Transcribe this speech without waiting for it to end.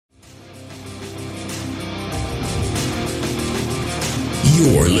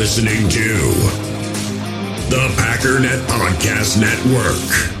You're listening to the Packernet Podcast Network.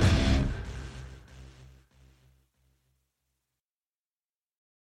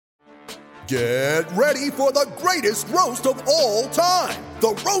 Get ready for the greatest roast of all time, the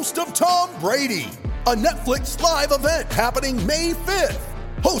Roast of Tom Brady, a Netflix live event happening May 5th.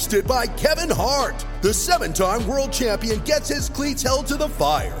 Hosted by Kevin Hart, the 7-time world champion gets his cleats held to the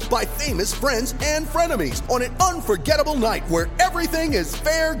fire by famous friends and frenemies on an unforgettable night where everything is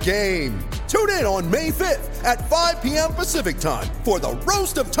fair game. Tune in on May 5th at 5 p.m. Pacific time for the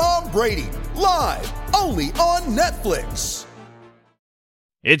Roast of Tom Brady, live only on Netflix.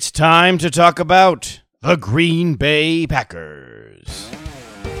 It's time to talk about the Green Bay Packers.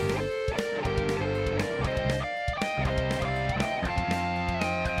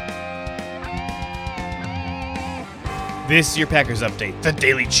 This is your Packers Update, the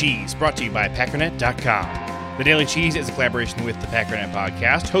Daily Cheese, brought to you by Packernet.com. The Daily Cheese is a collaboration with the Packernet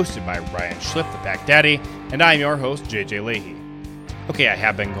Podcast, hosted by Ryan Schliff, the Pack Daddy, and I'm your host, JJ Leahy. Okay, I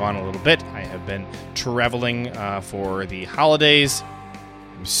have been gone a little bit. I have been traveling for the holidays.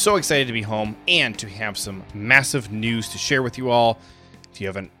 I'm so excited to be home and to have some massive news to share with you all. If you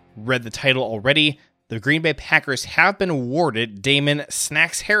haven't read the title already, the Green Bay Packers have been awarded Damon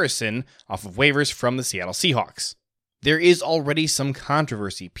Snacks Harrison off of waivers from the Seattle Seahawks. There is already some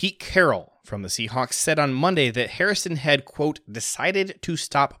controversy. Pete Carroll from the Seahawks said on Monday that Harrison had, quote, decided to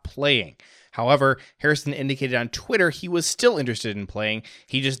stop playing. However, Harrison indicated on Twitter he was still interested in playing.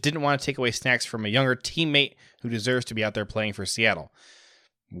 He just didn't want to take away snacks from a younger teammate who deserves to be out there playing for Seattle.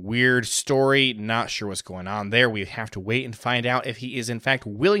 Weird story, not sure what's going on there. We have to wait and find out if he is in fact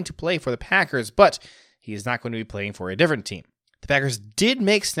willing to play for the Packers, but he is not going to be playing for a different team. The Packers did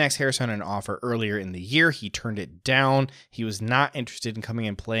make Snacks Harrison an offer earlier in the year. He turned it down. He was not interested in coming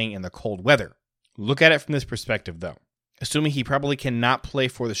and playing in the cold weather. Look at it from this perspective, though. Assuming he probably cannot play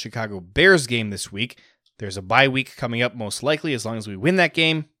for the Chicago Bears game this week, there's a bye week coming up most likely as long as we win that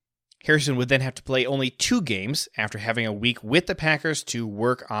game. Harrison would then have to play only 2 games after having a week with the Packers to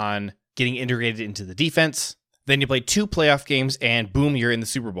work on getting integrated into the defense. Then you play 2 playoff games and boom, you're in the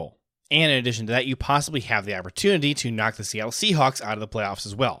Super Bowl. And in addition to that, you possibly have the opportunity to knock the Seattle Seahawks out of the playoffs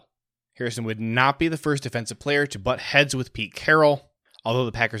as well. Harrison would not be the first defensive player to butt heads with Pete Carroll. Although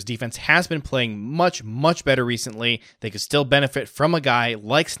the Packers defense has been playing much, much better recently, they could still benefit from a guy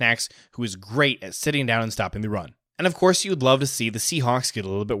like Snacks who is great at sitting down and stopping the run. And of course, you'd love to see the Seahawks get a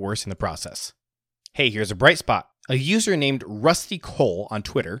little bit worse in the process. Hey, here's a bright spot. A user named Rusty Cole on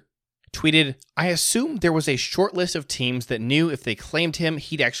Twitter tweeted, I assume there was a short list of teams that knew if they claimed him,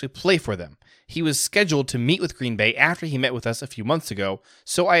 he'd actually play for them. He was scheduled to meet with Green Bay after he met with us a few months ago,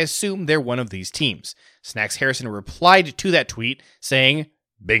 so I assume they're one of these teams. Snacks Harrison replied to that tweet saying,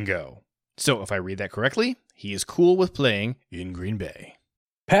 bingo. So if I read that correctly, he is cool with playing in Green Bay.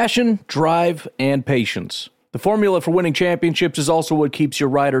 Passion, drive, and patience. The formula for winning championships is also what keeps your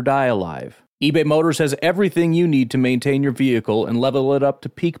ride or die alive. eBay Motors has everything you need to maintain your vehicle and level it up to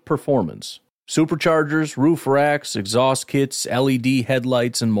peak performance. Superchargers, roof racks, exhaust kits, LED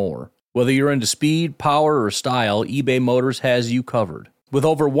headlights, and more. Whether you're into speed, power, or style, eBay Motors has you covered. With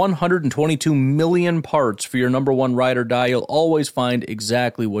over 122 million parts for your number one ride or die, you'll always find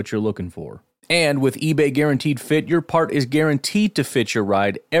exactly what you're looking for. And with eBay Guaranteed Fit, your part is guaranteed to fit your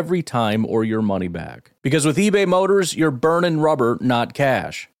ride every time or your money back. Because with eBay Motors, you're burning rubber, not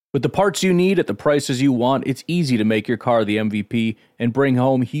cash. With the parts you need at the prices you want, it's easy to make your car the MVP and bring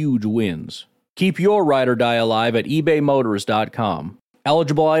home huge wins. Keep your ride or die alive at ebaymotors.com.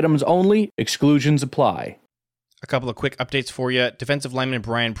 Eligible items only, exclusions apply. A couple of quick updates for you. Defensive lineman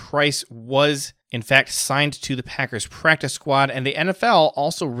Brian Price was, in fact, signed to the Packers practice squad, and the NFL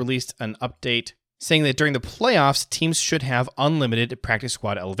also released an update saying that during the playoffs, teams should have unlimited practice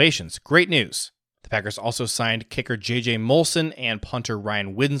squad elevations. Great news. The Packers also signed kicker J.J. Molson and punter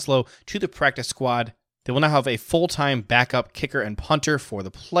Ryan Winslow to the practice squad. They will now have a full-time backup kicker and punter for the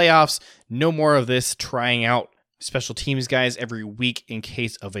playoffs. No more of this trying out special teams guys every week in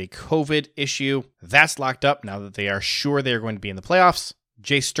case of a COVID issue. That's locked up now that they are sure they are going to be in the playoffs.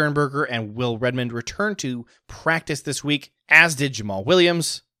 Jay Sternberger and Will Redmond returned to practice this week, as did Jamal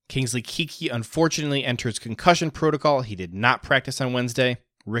Williams. Kingsley Keke unfortunately enters concussion protocol. He did not practice on Wednesday.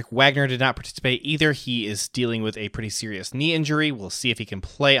 Rick Wagner did not participate either. He is dealing with a pretty serious knee injury. We'll see if he can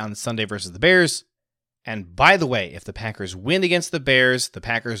play on Sunday versus the Bears. And by the way, if the Packers win against the Bears, the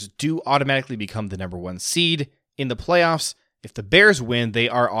Packers do automatically become the number 1 seed in the playoffs. If the Bears win, they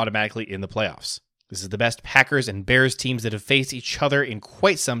are automatically in the playoffs. This is the best Packers and Bears teams that have faced each other in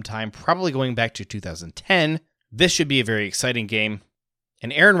quite some time, probably going back to 2010. This should be a very exciting game.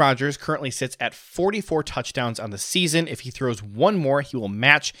 And Aaron Rodgers currently sits at 44 touchdowns on the season. If he throws one more, he will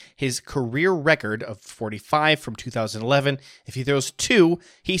match his career record of 45 from 2011. If he throws two,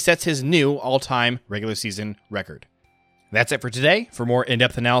 he sets his new all-time regular season record. That's it for today. For more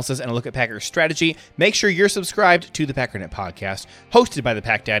in-depth analysis and a look at Packers strategy, make sure you're subscribed to the Packernet Podcast, hosted by the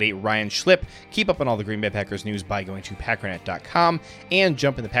Pack Daddy, Ryan Schlip. Keep up on all the Green Bay Packers news by going to Packernet.com and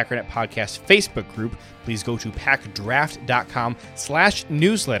jump in the Packernet Podcast Facebook group. Please go to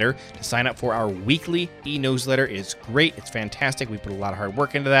packdraft.com/newsletter to sign up for our weekly e-newsletter. It's great. It's fantastic. We put a lot of hard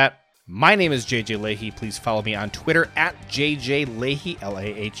work into that. My name is JJ Leahy. Please follow me on Twitter at JJ Leahy,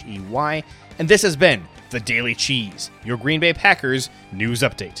 Lahey. And this has been The Daily Cheese, your Green Bay Packers news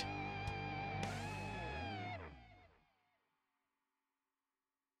update.